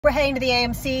We're heading to the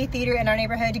AMC theater in our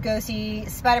neighborhood to go see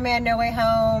Spider-Man No Way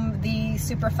Home, the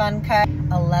super fun cut.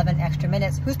 11 extra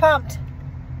minutes. Who's pumped?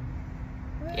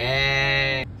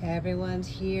 Yay! Everyone's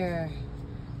here.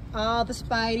 All the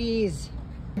Spideys.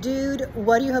 Dude,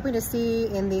 what are you hoping to see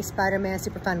in the Spider-Man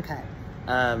super fun cut?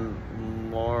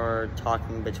 More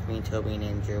talking between Tobey and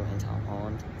Andrew and Tom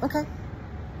Holland. Okay.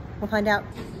 We'll find out.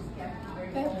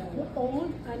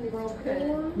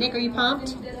 Nick, are you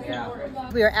pumped?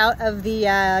 Yeah. We are out of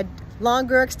the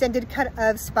longer extended cut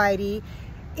of Spidey.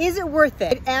 Is it worth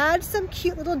it? It adds some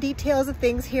cute little details of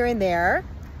things here and there.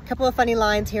 A couple of funny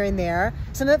lines here and there.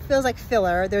 Some of it feels like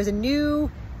filler. There's a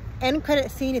new end credit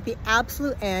scene at the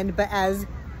absolute end, but as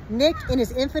Nick in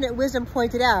his infinite wisdom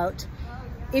pointed out,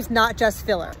 it's not just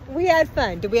filler. We had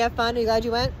fun. Did we have fun? Are you glad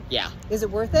you went? Yeah. Is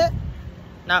it worth it?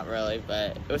 Not really,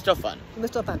 but it was still fun. It was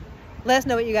still fun. Let us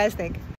know what you guys think.